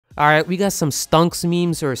Alright, we got some Stonks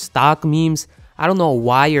memes or stock memes. I don't know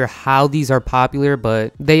why or how these are popular,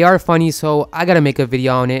 but they are funny, so I gotta make a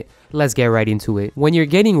video on it. Let's get right into it. When you're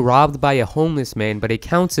getting robbed by a homeless man, but it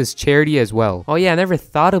counts as charity as well. Oh yeah, I never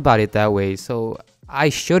thought about it that way, so I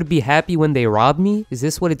should be happy when they rob me? Is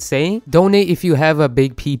this what it's saying? Donate if you have a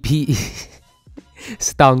big PP.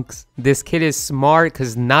 Stonks. This kid is smart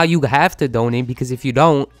because now you have to donate, because if you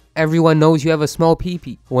don't, everyone knows you have a small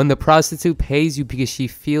PP. When the prostitute pays you because she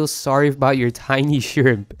feels sorry about your tiny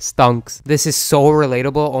shrimp. Stonks. This is so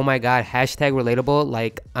relatable. Oh my god, hashtag relatable.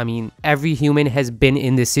 Like, I mean, every human has been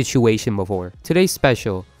in this situation before. Today's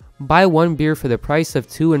special. Buy one beer for the price of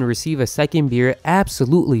two and receive a second beer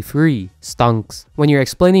absolutely free. Stonks. When you're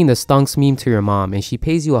explaining the Stonks meme to your mom and she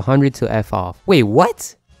pays you 100 to F off. Wait,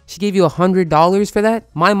 what? She gave you $100 for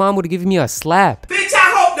that? My mom would have given me a slap. Bitch,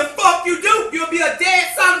 I hope the fuck you do. You'll be a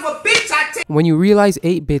dead son of a bitch, I tell. When you realize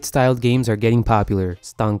 8-bit styled games are getting popular.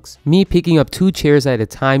 Stonks. Me picking up 2 chairs at a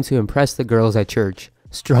time to impress the girls at church.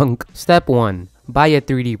 Strunk. Step 1. Buy a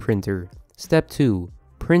 3D printer. Step 2.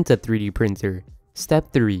 Print a 3D printer.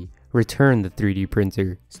 Step 3. Return the 3D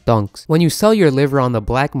printer. Stonks. When you sell your liver on the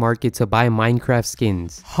black market to buy Minecraft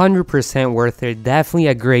skins. 100% worth it. Definitely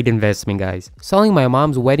a great investment, guys. Selling my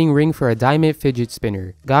mom's wedding ring for a diamond fidget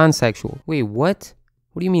spinner. Gone sexual. Wait, what?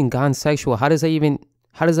 What do you mean gone sexual? How does that even...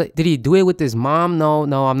 did he do it with his mom? No,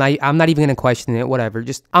 I'm not even gonna question it. Whatever.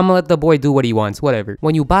 I'm gonna let the boy do what he wants. Whatever.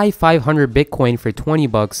 When you buy 500 Bitcoin for 20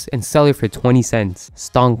 bucks and sell it for 20 cents.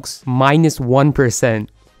 Stonks. -1%.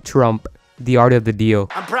 Trump. The art of the deal.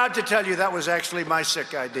 I'm proud to tell you that was actually my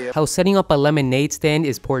sick idea. How setting up a lemonade stand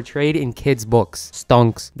is portrayed in kids' books.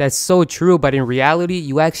 Stonks. That's so true, but in reality,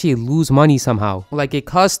 you actually lose money somehow. Like, it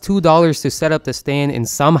costs $2 to set up the stand and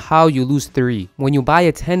somehow you lose 3. When you buy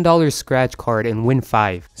a $10 scratch card and win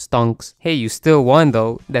 5. Stonks. Hey, you still won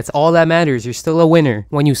though. That's all that matters. You're still a winner.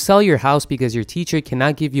 When you sell your house because your teacher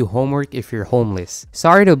cannot give you homework if you're homeless.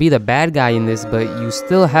 Sorry to be the bad guy in this, but you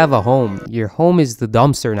still have a home. Your home is the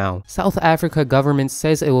dumpster now. South Africa government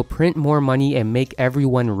says it will print more money and make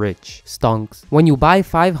everyone rich. Stonks. When you buy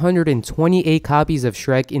 528 copies of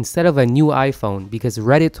Shrek instead of a new iPhone because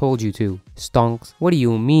Reddit told you to. Stonks. What do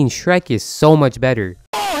you mean? Shrek is so much better.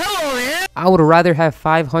 I would rather have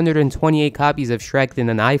 528 copies of Shrek than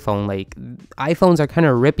an iPhone. Like, iPhones are kind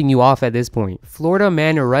of ripping you off at this point. Florida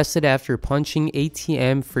man arrested after punching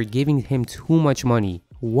ATM for giving him too much money.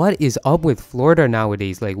 What is up with Florida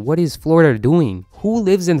nowadays? Like, what is Florida doing? Who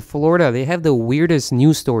lives in Florida? They have the weirdest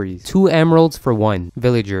news stories. 2 emeralds for 1.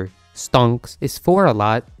 Villager. Stonks. Is 4 a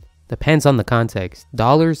lot? Depends on the context.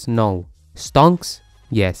 Dollars? No. Stonks?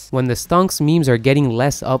 Yes. When the Stonks memes are getting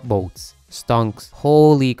less upvotes. Stonks.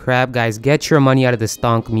 Holy crap, guys. Get your money out of the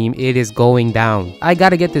Stonk meme. It is going down. I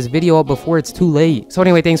gotta get this video up before it's too late. So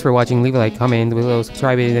anyway, thanks for watching. Leave a like, comment below,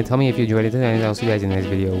 subscribe, and tell me if you enjoyed it. And I'll see you guys in the next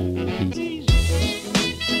video. Peace.